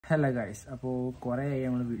Hello guys, അപ്പോൾ കുറേ ആയി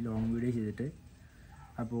നമ്മൾ ലോങ് വീഡിയോ ചെയ്തിട്ട്.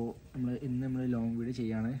 അപ്പോൾ ഇന്ന് നമ്മൾ ലോങ് വീഡിയോ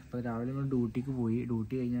ചെയ്യാണ്. ഇപ്പോൾ രാവിലെ നമ്മൾ ഡ്യൂട്ടിക്ക് പോയി.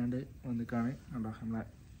 ഡ്യൂട്ടി കഴിഞ്ഞാണ്ട് വന്നിക്കാണ്. കണ്ടോ, നമ്മളെ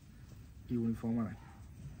യൂണിഫോം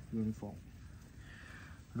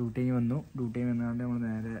ഡ്യൂട്ടി കഴിഞ്ഞ് വന്നു. ഡ്യൂട്ടി കഴിഞ്ഞ് വന്നാണ്ട് നമ്മൾ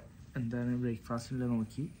നേരെ എന്താണ് ബ്രേക്ക്ഫാസ്റ്റിൽ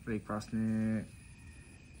നോക്കി. ബ്രേക്ക്ഫാസ്റ്റിന്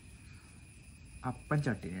അപ്പം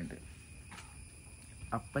ചട്ടിനിയുണ്ട്.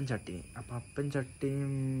 അപ്പം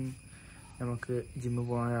ചട്ടിനിയും നമുക്ക് ജിമ്മിൽ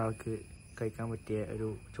പോകുന്ന ഒരാൾക്ക് കഴിക്കാൻ പറ്റിയ ഒരു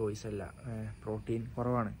ചോയ്സ് അല്ല. പ്രോട്ടീൻ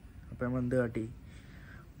കുറവാണ്. അപ്പോൾ നമ്മൾ എന്ത് കാട്ടി,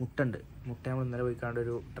 മുട്ട നമ്മൾ ഇന്നലെ പോയിക്കാണ്ട്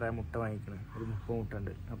ഒരു ട്രേ മുട്ട വാങ്ങിക്കണം. ഒരു 30 മുട്ട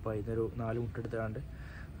ഉണ്ട്. അപ്പോൾ അതിനൊരു 4 മുട്ട എടുത്തുകൊണ്ട്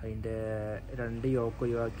അതിൻ്റെ 2 യോക്ക്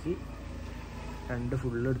ഒഴിവാക്കി 2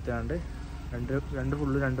 ഫുള്ള് എടുത്തുകൊണ്ട് 2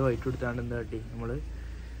 ഫുള്ള് 2 വൈറ്റ് എടുത്തുകൊണ്ട് എന്ത് കാട്ടി, നമ്മൾ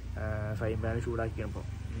ഫ്രൈ പാൻ ചൂടാക്കിയപ്പോൾ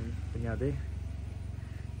പിന്നെ അത്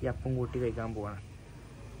ഈ അപ്പം കൂട്ടി കഴിക്കാൻ പോവാണ്.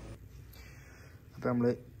 അപ്പോൾ നമ്മൾ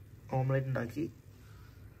ഓംലേറ്റ് ഉണ്ടാക്കി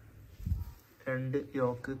 2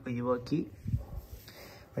 യോക്ക് ഒഴിവാക്കി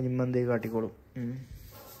അജിമന്തി കാട്ടിക്കോളും.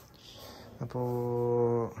 അപ്പോൾ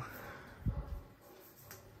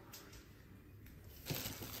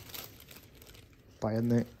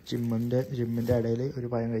പഴന്ന് ജിമ്മിൻ്റെ ഇടയിൽ ഒരു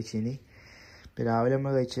പഴം കഴിച്ചിനി. ഇപ്പോൾ രാവിലെ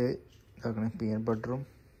നമ്മൾ കഴിച്ചത് ഇതാക്കണം, പീനട്ട് ബട്ടറും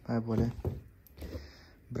അതേപോലെ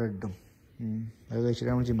ബ്രെഡും. അത്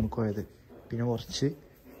കഴിച്ചിട്ട് നമ്മൾ ജിമ്മിൽ പോയത്. പിന്നെ കുറച്ച്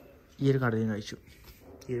ഈ ഒരു കടലയും കഴിച്ചു.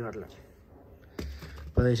 ഈ ഒരു കടല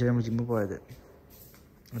അപ്പോൾ അത് കഴിച്ചിട്ട് നമ്മൾ ജിമ്മിൽ പോയത്.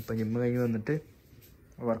 അപ്പം ജിമ്മ് കഴിഞ്ഞ് വന്നിട്ട്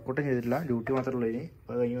വർക്കൗട്ടും ചെയ്തിട്ടില്ല, ഡ്യൂട്ടി മാത്രമേ ഉള്ളൂ ഇനി.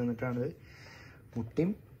 അപ്പോൾ അത് കഴിഞ്ഞ് വന്നിട്ടാണ്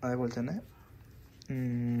മുട്ടയും അതേപോലെ തന്നെ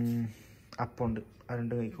അപ്പമുണ്ട്, അത്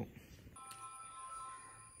 2 കഴിക്കും.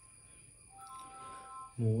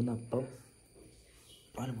 3 അപ്പം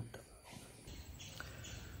 4 മുട്ട.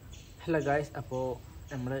 ഹലോ ഗായ്സ്, അപ്പോൾ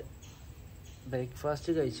നമ്മൾ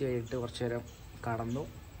ബ്രേക്ക്ഫാസ്റ്റ് കഴിച്ച് കഴിഞ്ഞിട്ട് കുറച്ച് നേരം കടന്നു.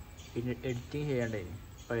 പിന്നെ എഡിറ്റിങ് ചെയ്യേണ്ടായിരുന്നു.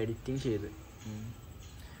 അപ്പോൾ എഡിറ്റിങ് ചെയ്ത്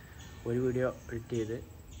ഒരു വീഡിയോ എഡിറ്റ് ചെയ്ത്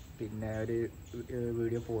പിന്നെ ഒരു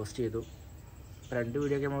വീഡിയോ പോസ്റ്റ് ചെയ്തു. 2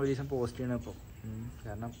 വീഡിയോ ഒക്കെ നമ്മൾ ഒരു ദിവസം പോസ്റ്റ് ചെയ്യണം ഇപ്പോൾ,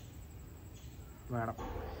 കാരണം വേണം.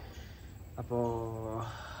 അപ്പോൾ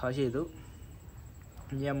അത് ചെയ്തു.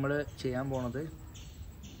 ഇനി നമ്മൾ ചെയ്യാൻ പോണത്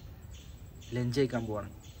ലഞ്ച് കഴിക്കാൻ പോവാണ്.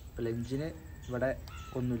 അപ്പോൾ ലഞ്ചിന് ഇവിടെ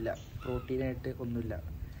ഒന്നുമില്ല, പ്രോട്ടീനായിട്ട് ഒന്നുമില്ല.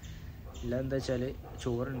 ഇല്ല എന്താ വെച്ചാൽ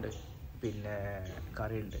ചോറുണ്ട്, പിന്നെ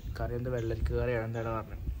കറിയുണ്ട്. കറി എന്ത് വെള്ളരിക്ക കറിയാണ് എന്താണ്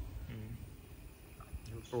പറഞ്ഞത്,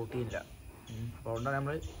 പ്രോട്ടീൻ ഇല്ല. അപ്പോൾ അതുകൊണ്ടാണ്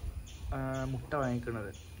നമ്മൾ മുട്ട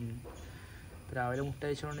വാങ്ങിക്കുന്നത്. രാവിലെ മുട്ട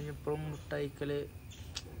കഴിച്ചുകൊണ്ടെങ്കിൽ ഇപ്പോഴും മുട്ട കഴിക്കൽ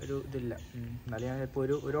ഒരു ഇതില്ല. എന്നാലും ഞാൻ ഇപ്പോൾ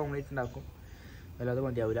ഒരു ഓംലേറ്റ് ഉണ്ടാക്കും, അല്ലാതെ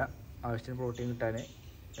മതിയാവില്ല. ആവശ്യത്തിന് പ്രോട്ടീൻ കിട്ടാൻ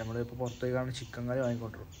നമ്മളിപ്പോൾ പുറത്ത് പോയി കാണുന്ന ചിക്കൻ കറി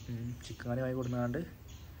വാങ്ങിക്കൊണ്ടിരും. ചിക്കൻ കറി വാങ്ങിക്കൊടുക്കാണ്ട്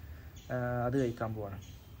അത് കഴിക്കാൻ പോവാണ്,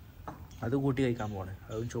 അത് കൂട്ടി കഴിക്കാൻ പോവാണ്.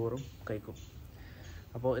 അതും ചോറും കഴിക്കും.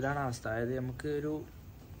 അപ്പോൾ ഇതാണ് അവസ്ഥ. അതായത് നമുക്ക് ഒരു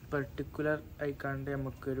പെർട്ടിക്കുലർ ആയിക്കാണ്ട്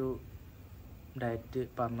നമുക്കൊരു ഡയറ്റ്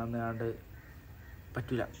പറഞ്ഞുതന്നാണ്ട്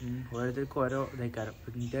പറ്റില്ല. ഓരോരുത്തർക്കും ഓരോ ഇതായിക്കാരം.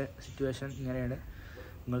 എൻ്റെ സിറ്റുവേഷൻ ഇങ്ങനെയാണ്,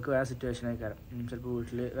 നിങ്ങൾക്ക് വേറെ സിറ്റുവേഷൻ ആയിക്കാരം. ചിലപ്പോൾ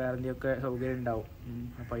വീട്ടിൽ വേറെ എന്തെങ്കിലുമൊക്കെ സൗകര്യം ഉണ്ടാവും.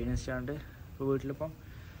 അപ്പോൾ അതിനനുസരിച്ചാണ്ട് ഇപ്പോൾ വീട്ടിലിപ്പം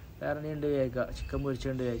വേറെ എന്തെങ്കിലും ഉണ്ട് കഴിക്കുക, ചിക്കൻ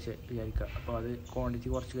പൊരിച്ചുകൊണ്ട് വിചാരിക്കുക. അപ്പോൾ അത് ക്വാണ്ടിറ്റി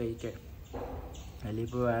കുറച്ച് കഴിക്കുക, അല്ലെങ്കിൽ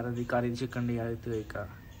ഇപ്പോൾ വേറെ എന്തെങ്കിലും കറി ചിക്കൻ ഉണ്ടെങ്കിൽ അത് കഴിക്കുക.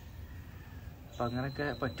 അപ്പോൾ അങ്ങനെയൊക്കെ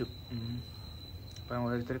പറ്റും. അപ്പോൾ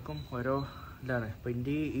ഓരോരുത്തർക്കും ഓരോ ഇതാണ്. അപ്പോൾ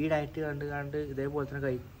എൻ്റെ ഈ ഡയറ്റ് കണ്ട് ഇതേപോലെ തന്നെ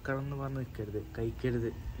കഴിക്കണം എന്ന് പറഞ്ഞ്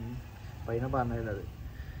കഴിക്കരുത്. അപ്പോൾ അതിനാണ് പറഞ്ഞിരുന്നത്,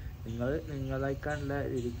 നിങ്ങൾ നിങ്ങളായിക്കാനുള്ള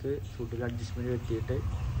രീതിക്ക് ഫുഡിൽ അഡ്ജസ്റ്റ്മെൻറ്റ് വരുത്തിയിട്ട്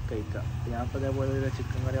കഴിക്കുക. ഞാൻ ഇപ്പോൾ അതേപോലെ ഒരു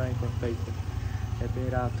ചിക്കൻ കറി കഴിക്കും. ചിലപ്പോൾ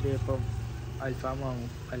രാത്രി ഇപ്പം അൽഫാം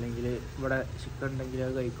വാങ്ങും, അല്ലെങ്കിൽ ഇവിടെ ചിക്കൻ ഉണ്ടെങ്കിൽ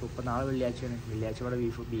അത് കഴിക്കും. ഇപ്പോൾ നാളെ വെള്ളിയാഴ്ചയാണ്, വെള്ളിയാഴ്ച ഇവിടെ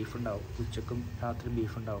ബീഫ് ഉണ്ടാവും. ഉച്ചക്കും രാത്രിയും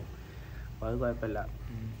ബീഫ് ഉണ്ടാവും. അപ്പോൾ അത് കുഴപ്പമില്ല,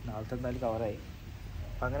 നാളത്തെ എന്തായാലും കവറായി.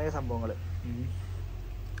 അപ്പം അങ്ങനെയൊക്കെ സംഭവങ്ങൾ.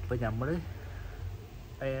 അപ്പോൾ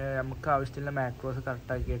നമുക്ക് ആവശ്യത്തിലുള്ള മാക്രോസ്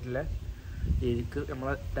കറക്റ്റാക്കിയിട്ടുള്ള രീതിക്ക്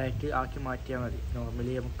നമ്മളെ ഡയറ്റ് ആക്കി മാറ്റിയാൽ മതി.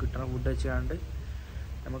 നോർമലി നമുക്ക് കിട്ടുന്ന ഫുഡ് വെച്ചുകൊണ്ട്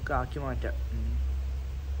നമുക്ക് ആക്കി മാറ്റാം.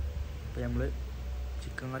 അപ്പോൾ നമ്മൾ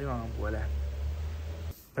ചിക്കൻ കറി വാങ്ങാൻ പോകല്ലേ.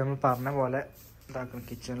 അപ്പോൾ നമ്മൾ പറഞ്ഞ പോലെ ഇതാക്കണം.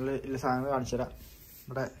 കിച്ചണിൽ ഉള്ള സാധനങ്ങൾ കാണിച്ചു തരാം.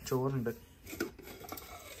 ഇവിടെ ചോറുണ്ട്,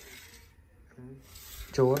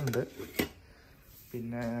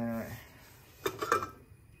 പിന്നെ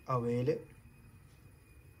അവയിൽ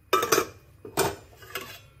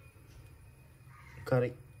കറി,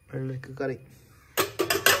 വെള്ളരിക്ക കറി,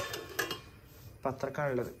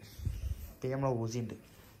 പത്രക്കാണുള്ളത്. പിന്നെ നമ്മളെ ഊജിയുണ്ട്.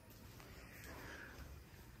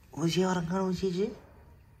 ഊജി ഉറങ്ങാണ്.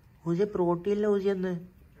 ഊജി പ്രോട്ടീനില്ല. ഊജിയെന്ന്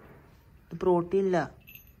പ്രോട്ടീൻ.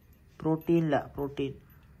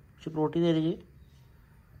 പക്ഷെ പ്രോട്ടീൻ തരുക,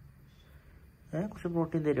 കുറച്ച്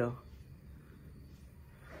പ്രോട്ടീൻ തരുമോ?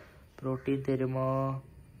 പ്രോട്ടീൻ തരുമോ?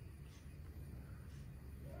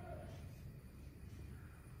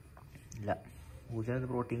 ഇല്ല, ഊജിനകത്ത്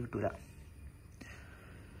പ്രോട്ടീൻ കിട്ടൂല.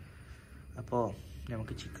 അപ്പോൾ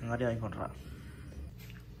നമുക്ക് ചിക്കൻ കറി വാങ്ങിക്കൊണ്ടുവരാം.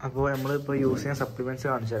 അപ്പോൾ നമ്മളിപ്പോൾ യൂസ് ചെയ്യുന്ന സപ്ലിമെൻറ്റ്സ്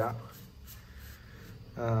കാണിച്ചു തരാം.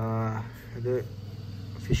 ഇത്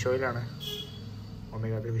ഫിഷ് ഓയിലാണ്,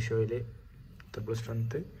 omega 3 fish oil, triple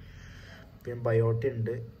strength, പിന്നെ ബയോട്ടിൻ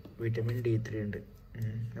ഉണ്ട്, വിറ്റമിൻ D3 ഉണ്ട്.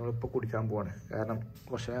 നമ്മളിപ്പോൾ കുടിക്കാൻ പോവാണ്, കാരണം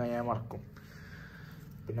കുറച്ച് കഴിഞ്ഞാൽ മറക്കും.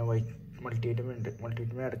 പിന്നെ മൾട്ടിവിറ്റമിൻ ഉണ്ട്.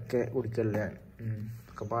 മൾട്ടിവിറ്റമിൻ ഇടയ്ക്ക് കുടിക്കലില്ല ഞാൻ.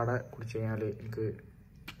 ഒക്കെ പാടെ കുടിച്ചു കഴിഞ്ഞാൽ എനിക്ക്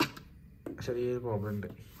ചെറിയൊരു പ്രോബ്ലം ഉണ്ട്.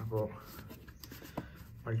 അപ്പോൾ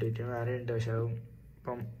മൾട്ടിവിറ്റമിൻ വേറെ ഉണ്ട്, പക്ഷെ അതും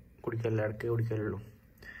ഇപ്പം കുടിക്കലില്ല, ഇടയ്ക്ക് കുടിക്കലുള്ളൂ.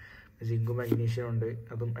 സിങ്കും മഗ്നീഷ്യം ഉണ്ട്,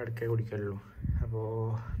 അതും ഇടയ്ക്കേ കുടിക്കലുള്ളൂ. അപ്പോൾ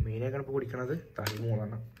മെയിനായിട്ടാണ് ഇപ്പോൾ കുടിക്കണത്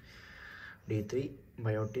 3 D3,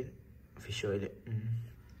 ബയോട്ടിൻ, ഫിഷ് ഓയിൽ.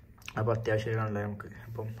 അപ്പോൾ അത്യാവശ്യമാണല്ലേ നമുക്ക്,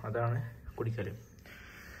 അപ്പം അതാണ് കുടിക്കൽ.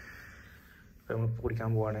 അപ്പോൾ നമ്മളിപ്പോൾ കുടിക്കാൻ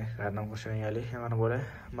പോവാണ്, കാരണം കുറച്ച് കഴിഞ്ഞാൽ ഞാൻ പറഞ്ഞ പോലെ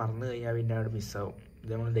മറന്നു കഴിഞ്ഞാൽ പിന്നെ അവിടെ മിസ്സാവും.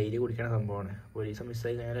 ഇത് നമ്മൾ ഡെയിലി കുടിക്കുന്ന സംഭവമാണ്. ഒരു ദിവസം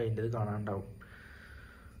മിസ്സായി കഴിഞ്ഞാൽ അതിൻ്റെ ഇത് കാണാനുണ്ടാവും.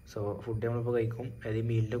 സോ ഫുഡ് നമ്മളിപ്പോൾ കഴിക്കും. അതായത്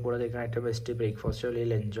മീലിൻ്റെ കൂടെ കഴിക്കാൻ ഏറ്റവും ബെസ്റ്റ് ബ്രേക്ക്ഫാസ്റ്റോ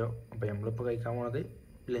അല്ലെങ്കിൽ ലഞ്ചോ. അപ്പോൾ നമ്മളിപ്പോൾ കഴിക്കാൻ പോകുന്നത്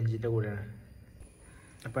ലഞ്ചിൻ്റെ കൂടെയാണ്.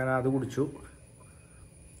 അപ്പോൾ ഞാൻ അത് കുടിച്ചു.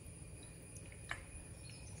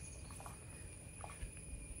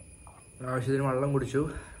 ആവശ്യത്തിന് വെള്ളം കുടിച്ചു.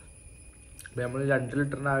 അപ്പോൾ നമ്മൾ 2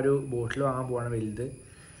 ലിറ്ററിന് ആ ഒരു ബോട്ടിൽ വാങ്ങാൻ പോവാണ്, വലുത്.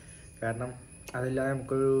 കാരണം അതില്ലാതെ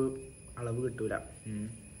നമുക്കൊരു അളവ് കിട്ടൂല.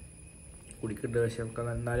 കുടിക്കുന്നുണ്ട്, പക്ഷെ നമുക്ക്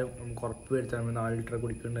എന്നാലും നമുക്ക് ഉറപ്പ് വരുത്തണം. നമ്മൾ 4 ലിറ്റർ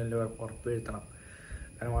കുടിക്കുന്നുണ്ടല്ലോ ഉറപ്പ് വരുത്തണം.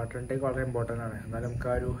 കാരണം വാട്ടർ ഇൻടേക്ക് വളരെ ഇമ്പോർട്ടൻ്റ് ആണ്. എന്നാലും നമുക്ക്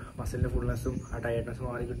ആ ഒരു മസിലിൻ്റെ ഫുൾനെസ്സും ആ ടയർഡ്നെസ്സും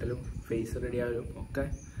മാറി കിട്ടലും ഫേസ് റെഡി ആയാലും ഒക്കെ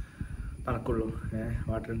നടക്കുള്ളൂ.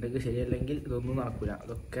 വാട്ടർ ഇൻടേക്ക് ശരിയല്ലെങ്കിൽ ഇതൊന്നും നടക്കില്ല,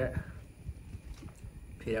 അതൊക്കെ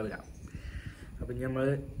ശരിയാവില്ല. അപ്പം ഇനി നമ്മൾ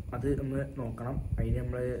അത് ഒന്ന് നോക്കണം. അതിന്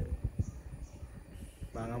നമ്മൾ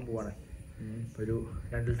വാങ്ങാൻ പോവാണ്, ഒരു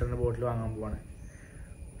 2 ലിറ്ററിൻ്റെ ബോട്ടിൽ വാങ്ങാൻ പോവാണ്.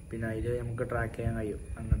 പിന്നെ അതിൽ നമുക്ക് ട്രാക്ക് ചെയ്യാൻ കഴിയും.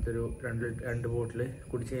 അങ്ങനത്തെ ഒരു 2 ബോട്ടിൽ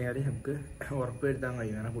കുടിച്ച് കഴിഞ്ഞാൽ നമുക്ക് ഉറപ്പ് വരുത്താൻ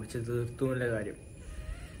കഴിയും. കാരണം കുടിച്ച് തീർത്തുമില്ല കാര്യം.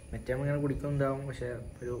 മറ്റേ നമ്മളിങ്ങനെ കുടിക്കുന്നുണ്ടാവും, പക്ഷേ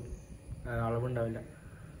ഒരു അളവുണ്ടാവില്ല.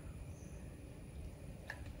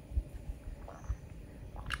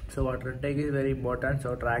 So water intake is very important. So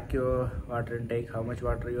track your water intake, how much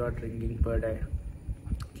water you are drinking per day.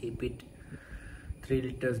 Keep it 3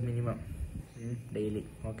 liters minimum daily.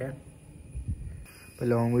 Okay. ഇപ്പോൾ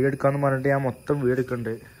ലോങ് വീഡിയോ എടുക്കാമെന്ന് പറഞ്ഞിട്ട് ഞാൻ മൊത്തം വീഡിയോ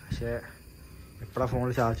എടുക്കുന്നുണ്ട്, പക്ഷേ എപ്പോഴാണ്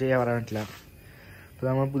ഫോണിൽ ചാർജ് ചെയ്യാൻ പറയാൻ പറ്റില്ല. അപ്പോൾ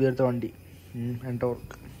നമ്മൾ പുതിയെടുത്ത വണ്ടി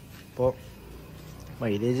എൻടോർക്ക്. അപ്പോൾ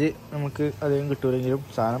മൈലേജ് നമുക്ക് അധികം കിട്ടൂലെങ്കിലും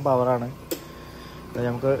സാധനം പവറാണ്.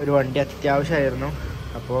 നമുക്ക് ഒരു വണ്ടി അത്യാവശ്യമായിരുന്നു.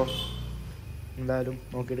 അപ്പോൾ എന്തായാലും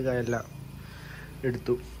നോക്കിയിട്ട് കാര്യമില്ല,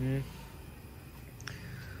 എടുത്തു.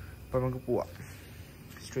 അപ്പോൾ നമുക്ക് പോവാം.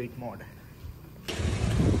 Street mode.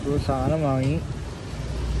 ഒരു സാധനം വാങ്ങി,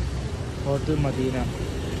 ഹോട്ടൽ മദീന.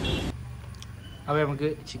 അപ്പോൾ നമുക്ക്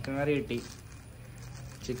ചിക്കൻ കറി കിട്ടി.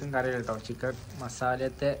 ചിക്കൻ കറി കേട്ടോ, ചിക്കൻ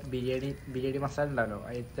മസാലത്തെ ബിരിയാണി മസാല ഉണ്ടല്ലോ,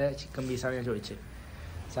 അതിലത്തെ ചിക്കൻ പീസാണ് ഞാൻ ചോദിച്ചത്.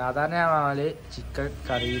 സാധാരണ ഞാൻ വാങ്ങൽ ചിക്കൻ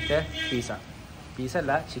കറിയിലത്തെ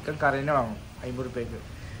പീസല്ല, ചിക്കൻ കറീനെ വാങ്ങും 50 രൂപയ്ക്ക്.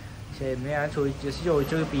 പക്ഷേ എന്ന് ഞാൻ ജസ്റ്റ്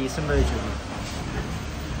ചോദിച്ചു പീസ് ഉണ്ടോ ചോദിച്ചു.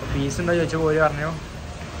 അപ്പോൾ പീസ് ഉണ്ടോ ചോദിച്ചപ്പോൾ ഒരു പറഞ്ഞു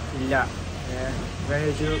ഇല്ല. ഞാൻ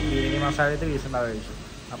ചോദിച്ചു ബിരിയാണി മസാലത്തെ പീസ് ഉണ്ടാവുക ചോദിച്ചു.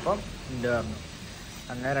 അപ്പം ഉണ്ട് പറഞ്ഞു.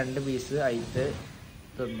 അങ്ങനെ 2 പീസ് അതിൽ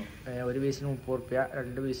തന്നു. ഒരു പീസിന് 30 റുപ്യ,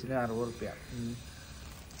 2 പീസിന് 60 റുപ്യ.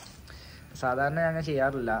 സാധാരണ ഞാൻ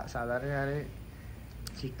ചെയ്യാറില്ല. സാധാരണ ഞാൻ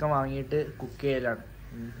ചിക്കൻ വാങ്ങിയിട്ട് കുക്ക് ചെയ്യലാണ്.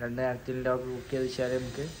 2 നേരത്തിലുണ്ടാവും. കുക്ക് ചെയ്ത് വെച്ചാൽ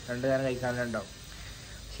നമുക്ക് 2 നേരം കഴിക്കാനുണ്ടാവും.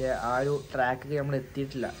 പക്ഷേ ആ ഒരു ട്രാക്കിൽ നമ്മൾ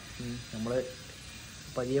എത്തിയിട്ടില്ല. നമ്മൾ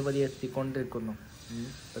പതിയെ എത്തിക്കൊണ്ടിരിക്കുന്നു.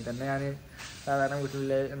 ഇപ്പം തന്നെ ഞാൻ സാധാരണ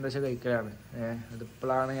വീട്ടിൽ എന്താ വെച്ചാൽ കഴിക്കലാണ്.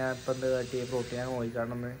 ഇതിപ്പോഴാണ് ഞാൻ ഇപ്പം എന്ത് കാട്ടി പ്രോട്ടീൻ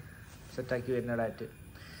നോക്കിക്കാണെന്ന് സെറ്റാക്കി വരുന്ന ഡയറ്റ്.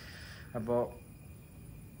 അപ്പോൾ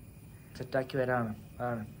സെറ്റാക്കി വരാണ്,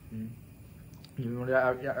 അതാണ്.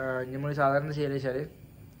 നമ്മൾ സാധാരണ ചെയ്യേണ്ടത്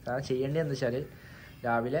എന്താ വെച്ചാൽ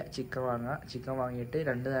രാവിലെ ചിക്കൻ വാങ്ങിയിട്ട്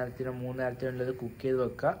 2 നേരത്തിനോ 3 നേരത്തിനുള്ളത് കുക്ക് ചെയ്ത്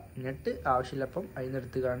വെക്കുക. എന്നിട്ട് ആവശ്യമില്ലപ്പം അതിന്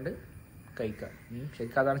എടുത്തുകൊണ്ട് കഴിക്കുക.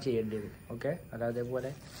 ശരിക്കും അതാണ് ചെയ്യേണ്ടത്. ഓക്കെ. അല്ലാതെ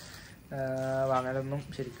അതേപോലെ വാങ്ങാനൊന്നും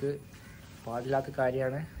ശരിക്ക് പാടില്ലാത്ത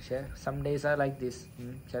കാര്യമാണ്. പക്ഷേ some days are like this.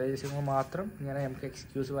 ചില ദിവസങ്ങൾ മാത്രം ഇങ്ങനെ നമുക്ക്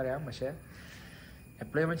എക്സ്ക്യൂസ് പറയാം. പക്ഷേ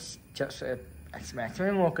എപ്പോഴും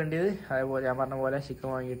മാക്സിമം നോക്കേണ്ടത് അതേപോലെ ഞാൻ പറഞ്ഞ പോലെ ചിക്കൻ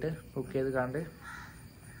വാങ്ങിയിട്ട് കുക്ക് ചെയ്ത് കണ്ട്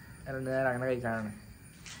 2 നേരം അങ്ങനെ കഴിക്കാനാണ്.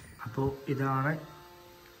 അപ്പോൾ ഇതാണ്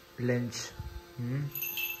lunch.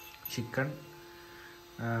 Chicken,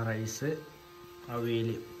 rice, avial.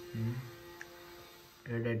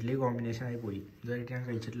 Deadly കോമ്പിനേഷനായി പോയി. ഇതായിട്ട് ഞാൻ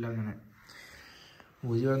കഴിച്ചിട്ടില്ല. അങ്ങനെ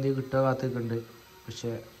ഊജി വന്തി കിട്ടുക കാത്തൊക്കെയുണ്ട്.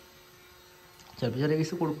 പക്ഷേ ചിലപ്പോൾ ചെറിയ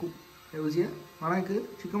പീസ് കൊടുക്കും. ഊജിയ വേണോ? എനിക്ക്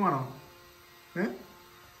ചിക്കൻ വേണോ?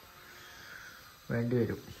 വേണ്ടി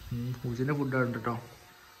വരും. ഊജിൻ്റെ ഫുഡാണ് കേട്ടോ,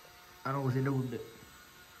 ആണ് ഊജിൻ്റെ ഫുഡ്.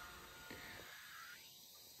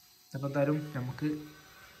 അപ്പോൾ എന്തായാലും നമുക്ക്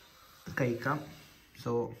കഴിക്കാം.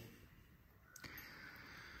 സോ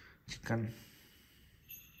ചിക്കൻ,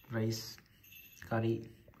 റൈസ്, കറി,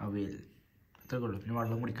 അവിയൽ, അത്രയൊക്കെ ഉള്ളൂ. പിന്നെ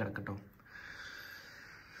വെള്ളം കൂടി കിടക്കട്ടോ.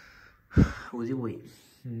 ഊതി പോയി.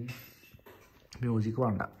 മ്യൂസിക്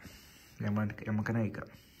വേണ്ട, നമുക്ക് തന്നെ കഴിക്കാം.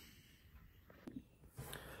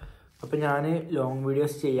 അപ്പം ഞാൻ ലോങ്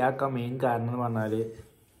വീഡിയോസ് ചെയ്യാക്കാൻ മെയിൻ കാരണം എന്ന് പറഞ്ഞാൽ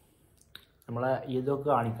നമ്മളെ ഇതൊക്കെ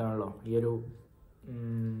കാണിക്കാണല്ലോ, ഈ ഒരു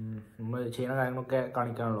നമ്മൾ ചെയ്യുന്ന കാര്യങ്ങളൊക്കെ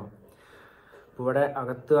കാണിക്കാണല്ലോ. അപ്പോൾ ഇവിടെ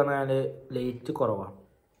അകത്ത് പറഞ്ഞാൽ ലൈറ്റ് കുറവാണ്.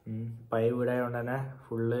 പഴയ വീടായതുകൊണ്ട് തന്നെ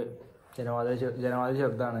ഫുള്ള് ജനവാതിൽ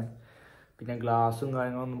ചെറുതാണ്. പിന്നെ ഗ്ലാസും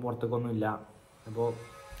കാര്യങ്ങളൊന്നും പുറത്തേക്കൊന്നും ഇല്ല. അപ്പോൾ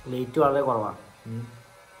ലൈറ്റ് വളരെ കുറവാണ്.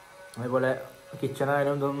 അതേപോലെ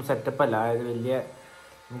കിച്ചണായാലും ഇതൊന്നും സെറ്റപ്പല്ല, അതായത് വലിയ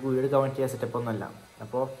നമുക്ക് വീടെടുക്കാൻ പറ്റിയ സെറ്റപ്പൊന്നുമല്ല.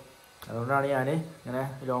 അപ്പോൾ അതുകൊണ്ടാണ് ഞാൻ ഇങ്ങനെ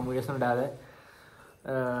ലോങ് വീഡിയോസ് ഇടാതെ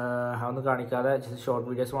അതൊന്നും കാണിക്കാതെ ഷോർട്ട്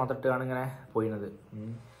വീഡിയോസ് മാത്രം ഇട്ടാണ് ഇങ്ങനെ പോയിരുന്നത്.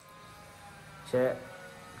 പക്ഷേ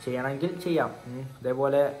ചെയ്യണമെങ്കിൽ ചെയ്യാം.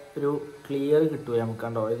 ഇതേപോലെ ഒരു ക്ലിയർ കിട്ടുമോ നമുക്ക്?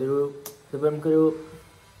 കണ്ടോ, ഇതിപ്പോൾ നമുക്കൊരു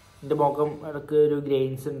എൻ്റെ മുഖം ഇടയ്ക്ക് ഒരു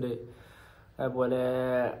ഗ്രെയിൻസ് ഉണ്ട്, അതുപോലെ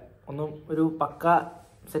ഒന്നും ഒരു പക്ക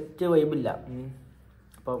സെറ്റ് വൈബില്ല.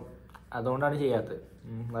 അപ്പം അതുകൊണ്ടാണ് ചെയ്യാത്തത്.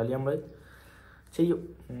 എന്നാലും നമ്മൾ ചെയ്യും.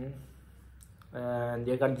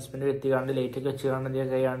 എന്തെങ്കിലും അഡ്ജസ്റ്റ്മെൻറ്റ് എത്തിക്കാണ്ട് ലൈറ്റൊക്കെ വെച്ചുകൊണ്ട്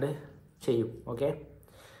എന്തെങ്കിലും കഴിയാണ്ട് ചെയ്യും. ഓക്കെ,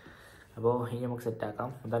 അപ്പോൾ ഇനി നമുക്ക് സെറ്റാക്കാം.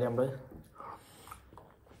 എന്തായാലും നമ്മൾ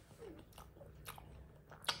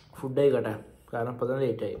ഫുഡ് കഴിക്കട്ടെ, കാരണം ഇപ്പോൾ തന്നെ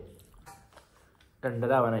ലേറ്റായി.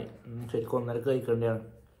 2:30 ആവാനായി. ശരിക്കും 1:30 കഴിക്കേണ്ടതാണ്.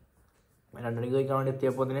 2 മണിക്ക് കഴിക്കാൻ വേണ്ടി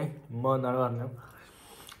എത്തിയപ്പോൾ തന്നെ ഉമ്മ വന്നാണ് പറഞ്ഞു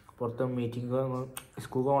പുറത്ത് മീറ്റിംഗ്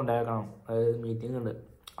സ്കൂൾ കൊണ്ടാക്കണം, അതായത് മീറ്റിംഗ് ഉണ്ട്.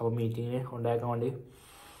 അപ്പോൾ മീറ്റിങ്ങിന് കൊണ്ടാക്കാൻ വേണ്ടി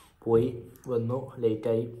പോയി വന്നു.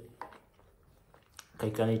 ലേറ്റായി,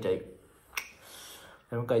 കഴിക്കാൻ ലേറ്റായി.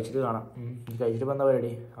 നമുക്ക് കഴിച്ചിട്ട് കാണാം. കഴിച്ചിട്ട് ഇപ്പോൾ എന്താ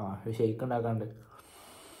പരിപാടി? ഒരു ഷെയ്ക്ക് ഉണ്ടാക്കാനുണ്ട്.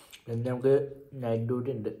 എന്നിട്ട് നമുക്ക് നൈറ്റ്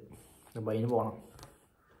ഡ്യൂട്ടി ഉണ്ട്, അപ്പോൾ അതിന് പോകണം.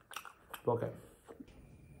 Okay,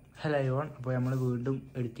 hello everyone. അപ്പോൾ നമ്മൾ വീണ്ടും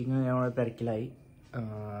എഡിറ്റിങ് നമ്മളെ തിരക്കിലായി.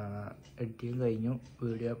 എഡിറ്റിങ് കഴിഞ്ഞു,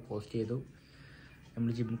 വീഡിയോ പോസ്റ്റ് ചെയ്തു. നമ്മൾ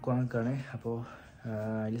ജിമ്മിൽ വാങ്ങിക്കാണ്. അപ്പോൾ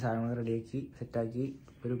അതിൽ സാധനങ്ങൾ റെഡിയാക്കി സെറ്റാക്കി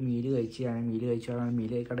ഒരു മീൽ കഴിച്ച്. ഞാൻ മീൽ കഴിച്ചാൽ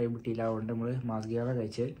മീൽ കഴിക്കാൻ ടൈം കിട്ടിയില്ല, അതുകൊണ്ട് നമ്മൾ മാസ്കിയാണ്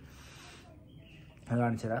കഴിച്ചത്. അത്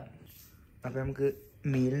കാണിച്ചു തരാം. അപ്പോൾ നമുക്ക്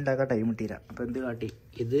മീൽ ഉണ്ടാക്കാൻ ടൈം കിട്ടിയില്ല. അപ്പോൾ എന്ത് കാട്ടി,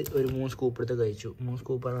 ഇത് ഒരു 3 സ്കൂപ്പ് എടുത്ത് കഴിച്ചു. 3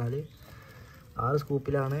 സ്കൂപ്പ് പറഞ്ഞാൽ 6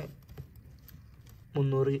 സ്കൂപ്പിലാണ്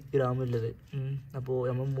 300 ഗ്രാം ഉള്ളത്. അപ്പോൾ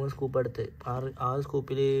നമ്മൾ 3 സ്കൂപ്പ് എടുത്ത് 6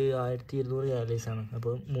 സ്കൂപ്പിൽ 1200 കാലറീസാണ്.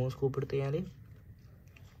 അപ്പോൾ 3 സ്കൂപ്പ് എടുത്ത് കഴിഞ്ഞാൽ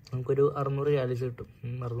നമുക്കൊരു 600 കാലറീസ് കിട്ടും.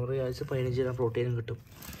 600 കാലറീസ് 15 ഗ്രാം പ്രോട്ടീനും കിട്ടും.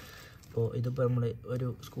 അപ്പോൾ ഇതിപ്പോൾ നമ്മൾ ഒരു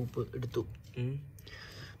സ്കൂപ്പ് എടുത്തു.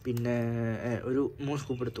 പിന്നെ ഒരു 3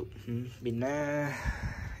 സ്കൂപ്പ് എടുത്തു. പിന്നെ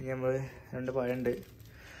നമ്മൾ 2 പഴമുണ്ട്,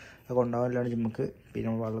 അത് കൊണ്ടുപോകാനാണ് ജിമ്മക്ക്. പിന്നെ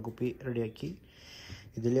നമ്മൾ വെള്ളക്കുപ്പി റെഡിയാക്കി.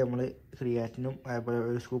 ഇതിൽ നമ്മൾ ക്രിയാറ്റിനും അതേപോലെ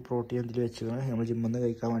ഒരു സ്കൂപ്പ് പ്രോട്ടീൻ ഇതിൽ വെച്ചിട്ടാണ് നമ്മൾ ജിമ്മിൽ നിന്ന്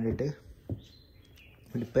കഴിക്കാൻ വേണ്ടിയിട്ട്.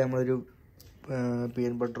 ഇപ്പോൾ നമ്മളൊരു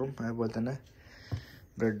പീനട്ട് ബട്ടറും അതേപോലെ തന്നെ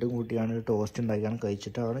ബ്രെഡും കൂട്ടിയാണ് ഒരു ടോസ്റ്റ് ഉണ്ടാക്കിയാണ്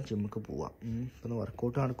കഴിച്ചിട്ടാണ് ജിമ്മിക്ക് പോവാം. ഇപ്പം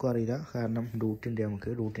വർക്കൗട്ട് നടക്കും അറിയില്ല, കാരണം ഡ്യൂട്ടി ഉണ്ട്. നമുക്ക്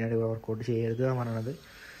ഡ്യൂട്ടിനായിട്ട് വർക്കൗട്ട് ചെയ്യരുത് എന്നാണ് പറയണത്.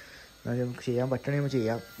 എന്നാൽ നമുക്ക് ചെയ്യാൻ പറ്റണമെങ്കിൽ നമുക്ക്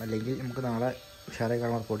ചെയ്യാം, അല്ലെങ്കിൽ നമുക്ക് നാളെ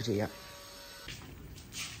ഉഷാറായിക്കാണ് വർക്കൗട്ട് ചെയ്യാം.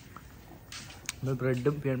 നമ്മൾ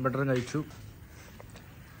ബ്രെഡും പീനട്ട് ബട്ടറും കഴിച്ചു,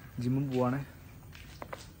 ജിമ്മിൽ പോവാണ്.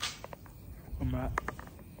 നമ്മളെ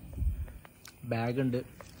ബാഗുണ്ട്,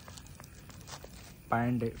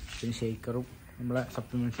 പഴമുണ്ട്, പിന്നെ ഷേക്കറും നമ്മളെ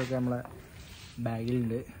സപ്ലിമെൻറ്റ്സൊക്കെ നമ്മളെ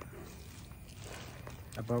ബാഗിലുണ്ട്.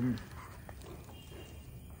 അപ്പം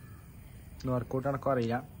വർക്കൗട്ട് നടക്കും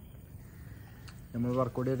അറിയില്ല. നമ്മൾ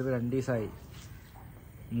വർക്കൗട്ട് ചെയ്തിട്ട് 2 ദിവസമായി,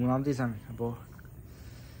 3-ാമത്തെ ദിവസമാണ്. അപ്പോൾ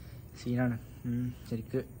സീനാണ്.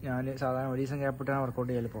 ശരിക്ക് ഞാൻ സാധാരണ 1 ദിവസം ഗ്യാപ്പിട്ടാണ്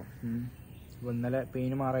വർക്കൗട്ട് ചെയ്യലിപ്പോൾ. അപ്പോൾ ഇന്നലെ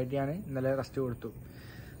പെയിന് മാറായിട്ട് ഞാൻ ഇന്നലെ റെസ്റ്റ് കൊടുത്തു.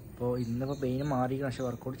 അപ്പോൾ ഇന്നിപ്പോൾ പെയിന് മാറിയിരിക്കണം, പക്ഷേ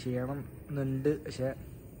വർക്കൗട്ട് ചെയ്യണം എന്നുണ്ട്. പക്ഷേ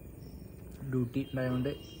ഡ്യൂട്ടി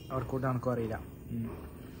ഉണ്ടായതുകൊണ്ട് വർക്കൗട്ട് നടക്കും അറിയില്ല.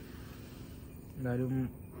 എന്തായാലും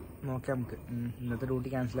നോക്കാം നമുക്ക്. ഇന്നത്തെ ഡ്യൂട്ടി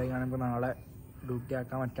ക്യാൻസലായി കാണുമ്പോൾ നാളെ ഡ്യൂട്ടി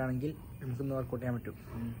ആക്കാൻ പറ്റുകയാണെങ്കിൽ നമുക്കിന്ന് വർക്കൗട്ട് ചെയ്യാൻ പറ്റും.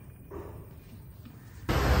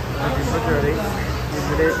 ജിമ്മിൽ കയറി.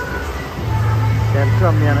 ജിമ്മിൽ തിരക്ക്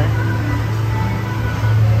കമ്മിയാണ്.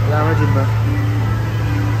 ഇതാണ് ജിമ്മ്.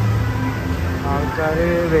 ആൾക്കാർ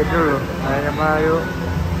വരുന്നുള്ളൂ, അതായത് നമ്മളൊരു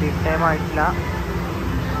പീക്ക് ടൈം ആയിട്ടില്ല.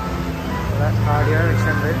 കാർഡിയോ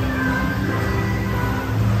സെക്ഷൻ ഉണ്ട്,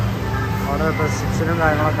 അവിടെ റെസ്ട്രിക്ഷനും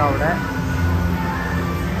കാര്യങ്ങളൊക്കെ അവിടെ.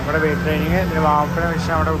 നമ്മുടെ വെയിറ്റ് ട്രെയിനിങ് പിന്നെ വാമപ്പിന്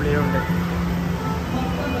മെഷീൻ അവിടെ ഉള്ളിലുണ്ട്.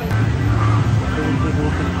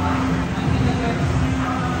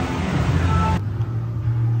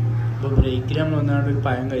 ഇപ്പോൾ ബ്രേക്കിൽ നമ്മൾ വന്നാണ്ട് ഒരു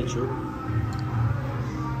പഴം കഴിച്ചു.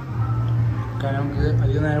 കാരണം നമുക്ക്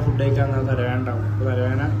അധികം നേരം ഫുഡ് കഴിക്കാൻ തലവേദന ഉണ്ടാവും. അപ്പോൾ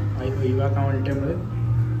തലവേദന ഒഴിവാക്കാൻ വേണ്ടിയിട്ട് നമ്മൾ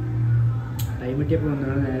ടൈം കിട്ടിയപ്പോൾ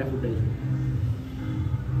വന്നാണ് നേരെ ഫുഡ് കഴിച്ചു.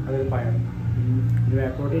 അതൊരു പഴം. ഇത്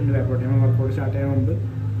വേക്കോട്ട് നമ്മൾ വർക്കൗട്ട് സ്റ്റാർട്ട് ചെയ്യാൻ മുമ്പ്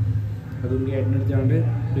അതും കേട്ടിനെടുത്താണ്ട്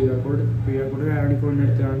പ്രീ വർക്കൗട്ട് 2 മണിക്കൂർ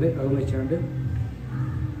എടുത്താണ്ട് അതും വെച്ചാണ്ട്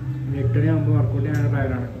 8 മണിയാകുമ്പോൾ വർക്കൗട്ട് ചെയ്യാനുള്ള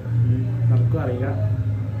പ്ലാനാണ്. നടക്കും അറിയില്ല,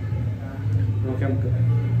 നോക്കാം നമുക്ക്.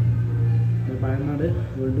 പറയുന്നത്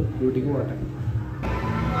വീണ്ടും ഡ്യൂട്ടിക്ക് പോകട്ടെ.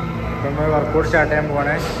 അപ്പം നമ്മൾ വർക്കൗട്ട് സ്റ്റാർട്ട് ചെയ്യാൻ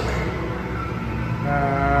പോകണേ.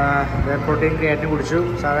 പ്രോട്ടീൻ ക്രിയാറ്റിൻ കുടിച്ചു.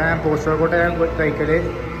 സാധാരണ ഞാൻ പോസ്റ്റ് വർക്കൗട്ട് ഞാൻ കഴിക്കൽ,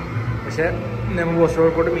 പക്ഷേ നമ്മൾ പോസ്റ്റ്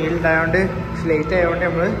വർക്കൗട്ട് മീൽ ഉണ്ടായതുകൊണ്ട് ലേറ്റ് ആയതുകൊണ്ട്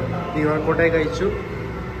നമ്മൾ പ്രീ വർക്കൗട്ടായി കഴിച്ചു.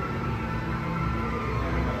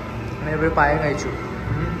 അങ്ങനെ പായം കഴിച്ചു,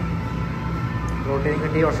 പ്രോട്ടീൻ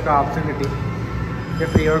കിട്ടി, കുറച്ച് കാർബ്സും കിട്ടി. പിന്നെ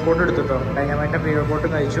പ്രീ വർക്കൗട്ട് എടുത്തിട്ടോ, ഡൈനാമൈറ്റിൻ്റെ പ്രീ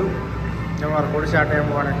വർക്കൗട്ടും കഴിച്ചു. ഞാൻ വർക്കൗട്ട് സ്റ്റാർട്ട് ചെയ്യാൻ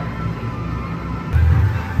പോവാണ്.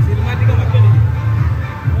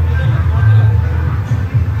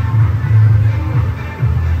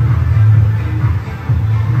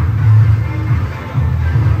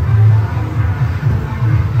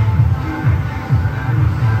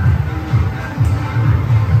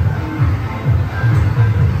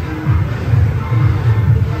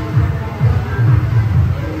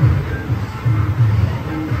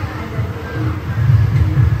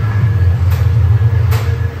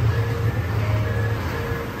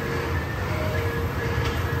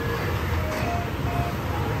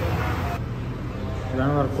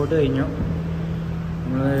 ഇതാണ് വർക്കൗട്ട് കഴിഞ്ഞു.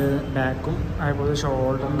 നമ്മൾ ബാക്കും അതേപോലെ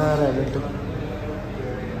ഷോൾഡറിൻ്റെ റെഡിട്ടും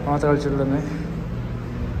മാത്രം കളിച്ചിട്ടുണ്ടെന്ന്.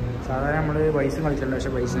 സാധാരണ നമ്മൾ ബൈസും കളിച്ചിട്ടുണ്ട്,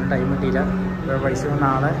 പക്ഷേ ബൈസിന് ടൈം കിട്ടിയില്ല. ബൈസും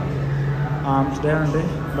നാളെ ആംസ് ഡേ ഉണ്ട്.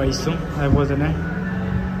 ബൈസും അതേപോലെ തന്നെ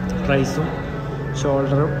ട്രൈസും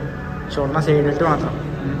ഷോൾഡറിൻ്റെ സൈഡിലിട്ട് മാത്രം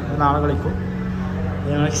നാളെ കളിക്കും.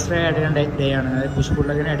 ഞങ്ങൾ എക്സ്ട്രാ ആഡ് ചെയ്യേണ്ട ഡേ ആണ്, അതായത് പുഷ്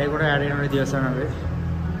പുള്ളൊക്കെ ഇടയിൽ കൂടെ ആഡ് ചെയ്യുന്ന ഒരു ദിവസമാണത്.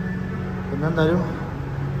 പിന്നെ എന്തായാലും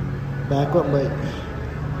ബാക്ക് വമ്പായി,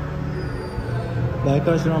 ബാക്ക്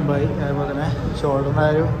ആവശ്യം വമ്പായി, അതേപോലെ തന്നെ ഷോൾഡറിൻ്റെ ആ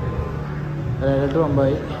ഒരു റെഡിട്ട്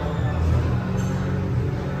വമ്പായി.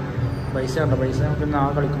 പൈസ ഉണ്ടോ? പൈസ നമുക്ക്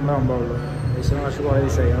നാളെ കളിക്കുമ്പോഴേ വമ്പാവുള്ളൂ. പൈസ കുറച്ച് കുറേ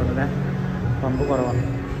ദിവസമായി, അതുകൊണ്ട് തന്നെ പമ്പ് കുറവാണ്.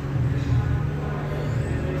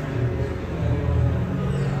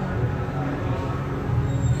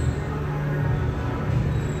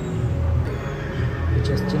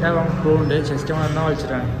 ചെസ്റ്റിൻ്റെ പമ്പും ഉണ്ട്. ചെസ്റ്റ് നമ്മൾ എന്നാ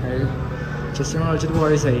കളിച്ചിട്ടാണ്, അതായത് ചെസ്റ്റ് നമ്മൾ കളിച്ചിട്ട്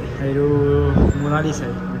കുറേ ദിവസമായി, ഒരു 3-4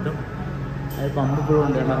 ദിവസമായി. എന്നിട്ടും അത് പമ്പ് ഇപ്പോഴും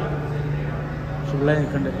ഉണ്ട് കേട്ടോ, ഫുള്ളായി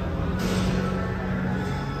നിൽക്കുന്നുണ്ട്.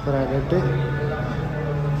 റെഡിട്ട്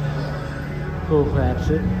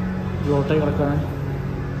ഫ്ലാപ്സ് ഗ്ലോട്ടായി കിടക്കാണ്.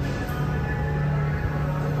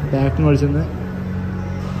 ബാക്കും കളിച്ചെന്ന്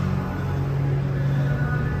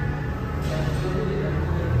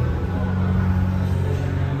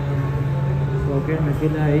ഓക്കെ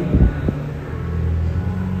മെക്കിലായി.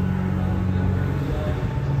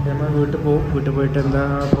 നമ്മൾ വീട്ടിൽ പോകും. വീട്ടിൽ പോയിട്ട് എന്താ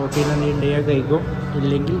പ്രോട്ടീൻ എന്തെങ്കിലും ഉണ്ടെങ്കിൽ കഴിക്കും,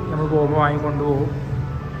 ഇല്ലെങ്കിൽ നമ്മൾ പോകുമ്പോൾ വാങ്ങിക്കൊണ്ട് പോകും.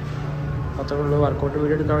 അത്രയുള്ളൂ. വർക്കൗട്ട്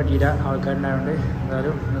വീഡിയോ എടുക്കാൻ പറ്റിയില്ല, ആൾക്കാരുണ്ടായതുകൊണ്ട്.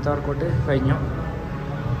 എന്തായാലും ഇന്നത്തെ വർക്കൗട്ട് കഴിഞ്ഞു.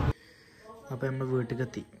 അപ്പോൾ നമ്മൾ വീട്ടിലേക്ക്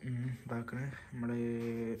എത്തി. ഇതാക്കണേ നമ്മൾ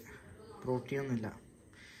പ്രോട്ടീനൊന്നുമില്ല,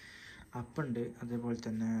 അപ്പുണ്ട്, അതേപോലെ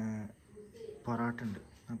തന്നെ പൊറാട്ട ഉണ്ട്.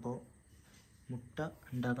 അപ്പോൾ മുട്ട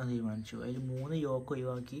ഉണ്ടാക്കാൻ തീരുമാനിച്ചു. അതിൽ 3 യോക്ക്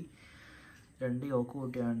ഒഴിവാക്കി 2 യോക്ക്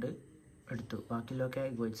കൂട്ടിയാണ്ട് എടുത്തു. ബാക്കിയുള്ളതൊക്കെ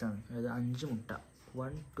എഗ് വൈറ്റ്സ് ആണ്. അതായത് 5 മുട്ട,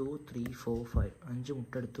 1 2 3 4 5 5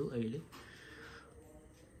 മുട്ട എടുത്തു. അതിൽ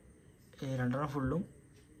 2 ഫുള്ളും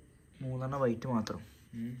 3 വൈറ്റ് മാത്രം.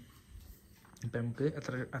 ഇപ്പം നമുക്ക്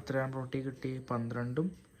എത്രയാണ് പ്രോട്ടീൻ കിട്ടി? 12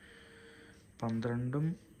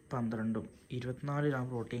 24 ഗ്രാം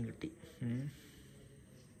പ്രോട്ടീൻ കിട്ടി.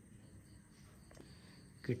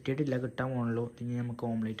 കിട്ടിയിട്ടില്ല, കിട്ടാൻ പോകണല്ലോ. ഇനി നമുക്ക്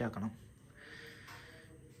ഓംലേറ്റ് ആക്കണം.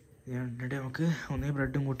 എന്നിട്ട് നമുക്ക് ഒന്നുകിൽ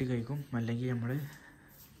ബ്രെഡും കൂട്ടി കഴിക്കും, അല്ലെങ്കിൽ നമ്മൾ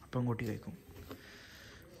അപ്പം കൂട്ടി കഴിക്കും.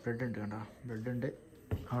 ബ്രെഡ് ഉണ്ട് കണ്ടോ, ബ്രെഡ് ഉണ്ട്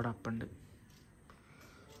അവിടെ, അപ്പുണ്ട്,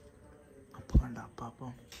 അപ്പം കണ്ട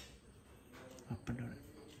അപ്പം അപ്പുണ്ട് അവിടെ.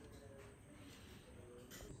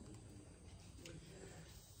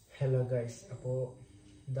 ഹലോ ഗൈസ്, അപ്പോൾ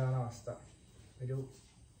ഇതാണ് അവസ്ഥ. ഒരു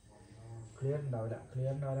ക്ലിയർ ഉണ്ടാവില്ല,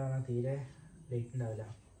 തീരെ ലൈറ്റ് ഉണ്ടാവില്ല.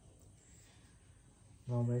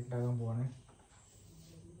 ഓംലേറ്റ് ഉണ്ടാക്കാൻ പോവാണ്.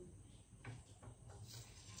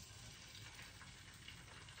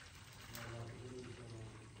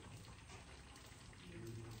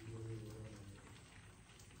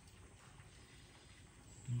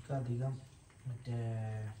 എനിക്കധികം മറ്റേ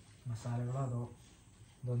മസാലകളോ അതോ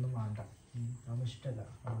ഇതൊന്നും വേണ്ട, അതൊന്നും ഇഷ്ടമല്ല.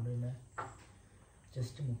 അതുകൊണ്ട് പിന്നെ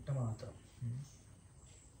ജസ്റ്റ് മുട്ട മാത്രമേ ഉള്ളൂ.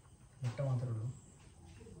 മുട്ട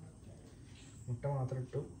മാത്രം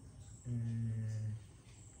ഇട്ടു.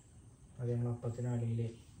 അത് ഞങ്ങൾ അപ്പത്തിന് അല്ലെങ്കിൽ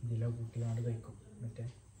ഇതിലോ കൂട്ടിയാണ്ട് കഴിക്കും. മറ്റേ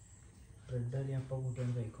ബ്രെഡ് അല്ലെങ്കിൽ അപ്പം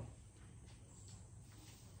കൂട്ടിയാണ്ട് കഴിക്കും.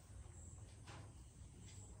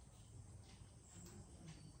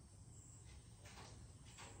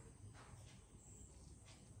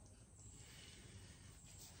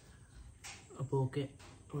 അപ്പോൾ ഓക്കെ,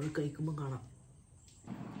 നമ്മൾ കഴിക്കുമ്പോൾ കാണാം.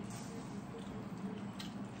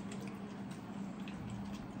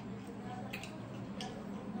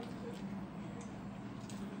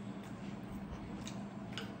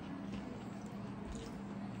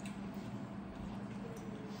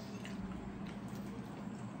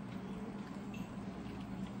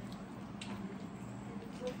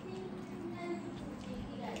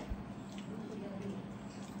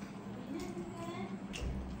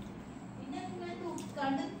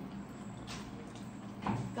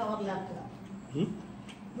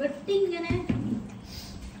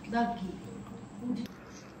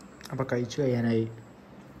 അപ്പോൾ കഴിച്ചു കഴിയാനായി.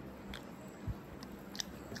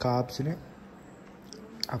 കാപ്സിന്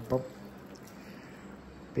അപ്പം,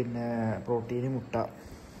 പിന്നെ പ്രോട്ടീന് മുട്ട,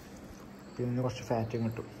 പിന്നെ കുറച്ച് ഫാറ്റും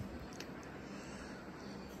കിട്ടും.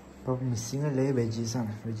 ഇപ്പം മിസ്സിങ് അല്ലേ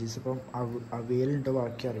വെജീസാണ്. വെജീസ് ഇപ്പം അവയിലുണ്ടോ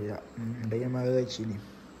ബാക്കി അറിയില്ല. ഉണ്ടെങ്കിൽ നമ്മൾ അത് കഴിച്ചിനി.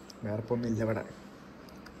 വേറെ ഇപ്പം ഒന്നുമില്ല ഇവിടെ.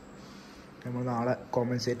 നമ്മൾ നാളെ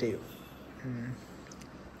കോമ്പൻസേറ്റ് ചെയ്യും.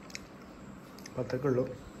 അപ്പം അത്രയ്ക്കേ ഉള്ളൂ.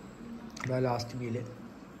 അതാ ലാസ്റ്റ് മീല്.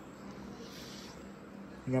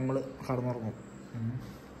 നമ്മൾ കടന്നുറങ്ങും.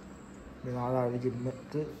 നാളെ രാവിലെ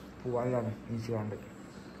ജിമ്മക്ക് പോകാനാണ് എനിക്ക് വേണ്ടത്.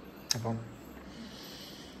 അപ്പം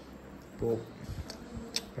പോവും.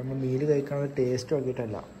 നമ്മൾ മീല് കഴിക്കുന്നത് ടേസ്റ്റ്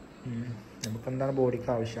നോക്കിയിട്ടല്ല, നമുക്ക് എന്താണ് ബോഡിക്ക്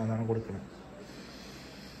ആവശ്യം അതാണ് കൊടുക്കുന്നത്.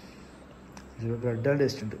 ഇതിൽ ബ്രെഡ്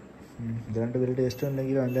ടേസ്റ്റ് ഉണ്ട്. ഇത് രണ്ട് പേര് ടേസ്റ്റ്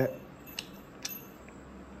ഉണ്ടെങ്കിൽ അതിൻ്റെ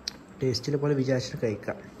ടേസ്റ്റിലെ പോലെ വിചാരിച്ചിട്ട്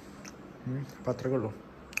കഴിക്കാം. അപ്പം അത്രയ്ക്കേ ഉള്ളൂ.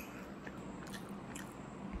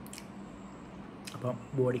 അപ്പം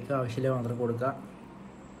ബോഡിക്ക് ആവശ്യമില്ല മാത്രം കൊടുക്കുക.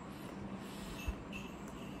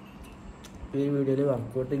 ഈ വീഡിയോയിൽ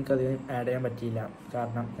വർക്കൗട്ട് എനിക്കധികം ആഡ് ചെയ്യാൻ പറ്റിയില്ല.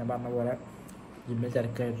 കാരണം ഞാൻ പറഞ്ഞ പോലെ ജിമ്മിൽ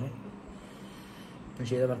തിരക്കായിരുന്നു.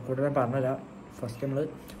 ചെയ്ത വർക്കൗട്ട് ഞാൻ പറഞ്ഞില്ല. ഫസ്റ്റ് നമ്മൾ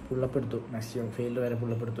പുള്ളപ്പ് എടുത്തു, മാക്സിമം ഫെയിലിൽ വരെ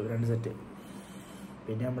പുള്ളപ്പ് എടുത്തു 2 സെറ്റ്.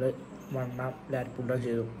 പിന്നെ നമ്മൾ 1 ലാറ്റ് പുൾ ഡൗൺ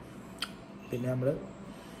ചെയ്തു. പിന്നെ നമ്മൾ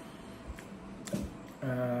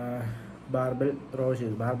ബാർബിൾ റോ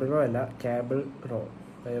ചെയ്തു. ബാർബിൾ റോ അല്ല, കേബിൾ റോ.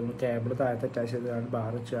 അതായത് നമ്മൾ കേബിൾ താഴത്തെ അറ്റാച്ച് ചെയ്താണ്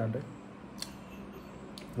ബാർ വെച്ചാണ്ട്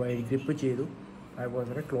വൈഡ് ഗ്രിപ്പ് ചെയ്തു. അതുപോലെ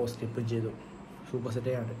തന്നെ ക്ലോസ് ഗ്രിപ്പും ചെയ്തു. സൂപ്പർ സെറ്റ്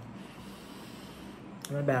ചെയ്യാണ്ട്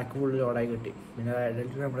നമ്മൾ ബാക്ക് ഫുള്ള് ലോഡായി കിട്ടി. പിന്നെ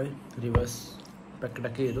അതിലേക്ക് നമ്മൾ റിവേഴ്സ്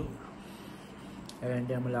പെക്കടക്ക് ചെയ്തു.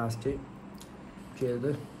 അതുകഴിഞ്ഞിട്ട് നമ്മൾ ലാസ്റ്റ് ചെയ്തത്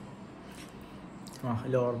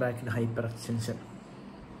ലോവർ ബാക്കിൻ്റെ ഹൈപ്പർ എക്സ്റ്റൻഷൻ.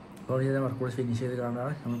 അപ്പോൾ ചെയ്ത വർക്കൗട്ട് ഫിനിഷ് ചെയ്ത്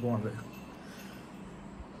കാണാനാണ് നമ്മൾ പോകുന്നത്.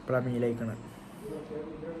 ഇപ്പോഴാണ് മീലയക്കുന്നത്.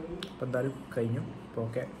 അപ്പോൾ എന്തായാലും കഴിഞ്ഞു. അപ്പോൾ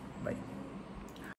ഓക്കെ, ബൈ.